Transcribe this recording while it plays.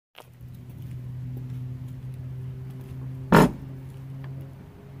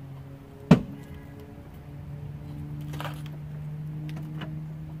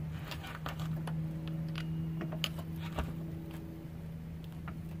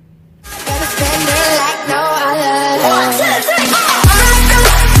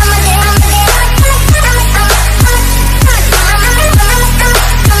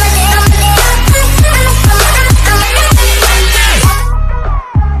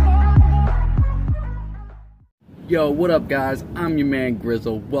Yo, what up guys? I'm your man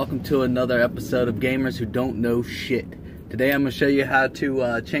Grizzel. Welcome to another episode of Gamers Who Don't Know Shit. Today I'm going to show you how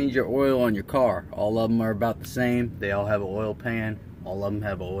to change your oil on your car. All of them are about the same. They all have an oil pan. All of them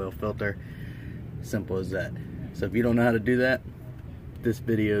have an oil filter. Simple as that. So if you don't know how to do that, this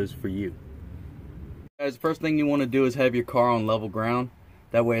video is for you. Guys, the first thing you want to do is have your car on level ground.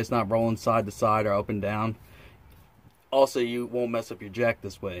 That way it's not rolling side to side or up and down. Also, you won't mess up your jack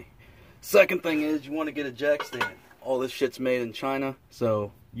this way. Second thing is you want to get a jack stand. All this shit's made in China,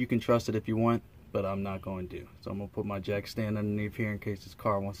 so you can trust it if you want, but I'm not going to. So I'm going to put my jack stand underneath here in case this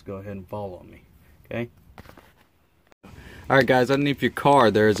car wants to go ahead and fall on me. Okay? Alright guys, underneath your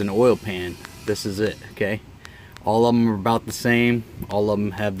car there's an oil pan. This is it, okay? All of them are about the same. All of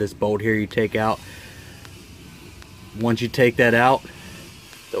them have this bolt here you take out. Once you take that out,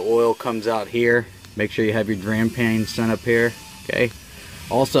 the oil comes out here. Make sure you have your drain pan sent up here, okay?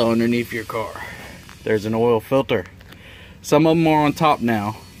 Also underneath your car, there's an oil filter. Some of them are on top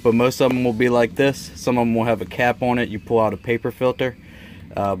now, but most of them will be like this. Some of them will have a cap on it. You pull out a paper filter,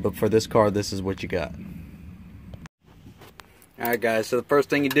 but for this car, this is what you got. Alright guys, so the first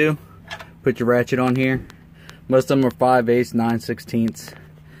thing you do, put your ratchet on here. Most of them are 5/8, 9/16.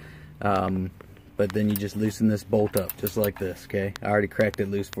 But then you just loosen this bolt up, just like this, okay? I already cracked it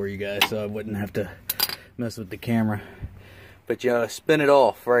loose for you guys, so I wouldn't have to mess with the camera. But you spin it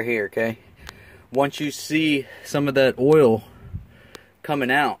off right here, okay? Once you see some of that oil coming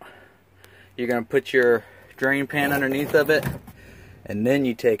out, you're gonna put your drain pan underneath of it, and then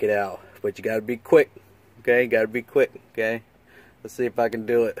you take it out. But you gotta be quick, okay? You gotta be quick, okay? Let's see if I can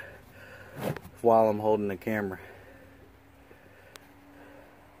do it while I'm holding the camera.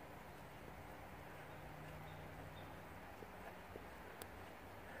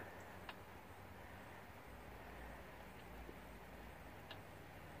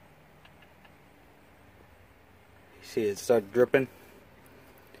 See it start dripping.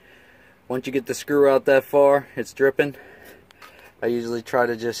 Once you get the screw out that far, it's dripping. I usually try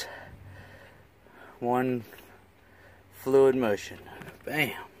to just one fluid motion.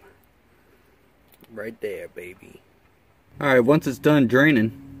 Bam. Right there, baby. Alright, once it's done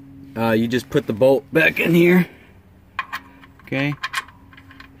draining, you just put the bolt back in here. Okay.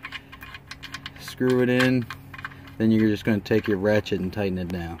 Screw it in. Then you're just going to take your ratchet and tighten it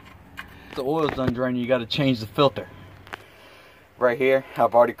down. The oil's done draining, you got to change the filter. Right here,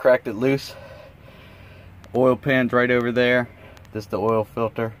 I've already cracked it loose. Oil pan's right over there. This is the oil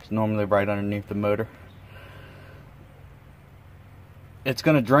filter. It's normally right underneath the motor. It's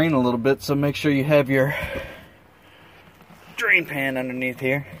going to drain a little bit, so make sure you have your drain pan underneath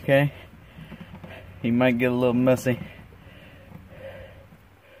here, okay? You might get a little messy.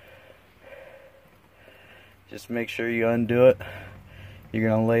 Just make sure you undo it. You're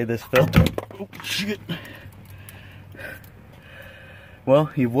going to lay this filter. Oh shit.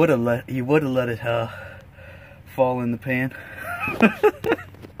 Well, you would have let it fall in the pan.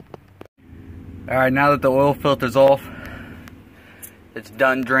 Alright, now that the oil filter's off, it's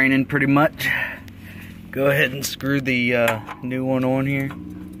done draining pretty much. Go ahead and screw the new one on here.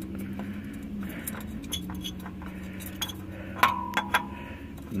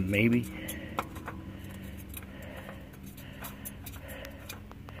 Maybe.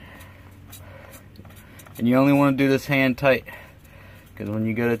 And you only want to do this hand tight, because when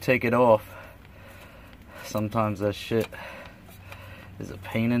you go to take it off, sometimes that shit is a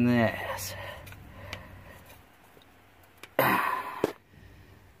pain in the ass.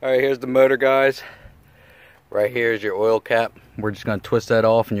 Alright, here's the motor, guys. Right here is your oil cap. We're just going to twist that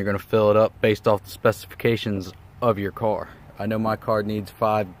off and you're going to fill it up based off the specifications of your car. I know my car needs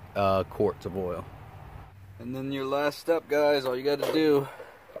 5 quarts of oil. And then your last step, guys, all you got to do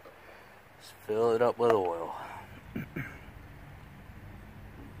is fill it up with oil.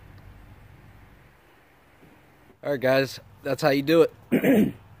 Alright guys, that's how you do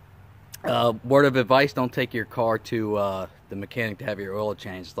it. Word of advice, don't take your car to the mechanic to have your oil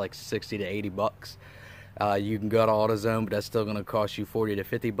changed. It's like 60 to 80 bucks. You can go to AutoZone, but that's still going to cost you 40 to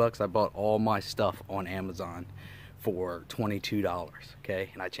 50 bucks. I bought all my stuff on Amazon for $22,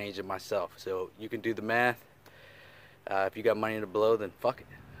 okay? And I changed it myself. So you can do the math. If you got money to blow, then fuck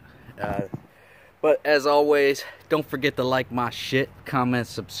it. But as always, don't forget to like my shit, comment,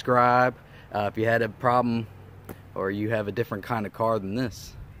 subscribe. If you had a problem or you have a different kind of car than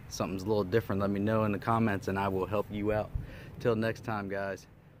this, something's a little different, let me know in the comments and I will help you out. Till next time, guys.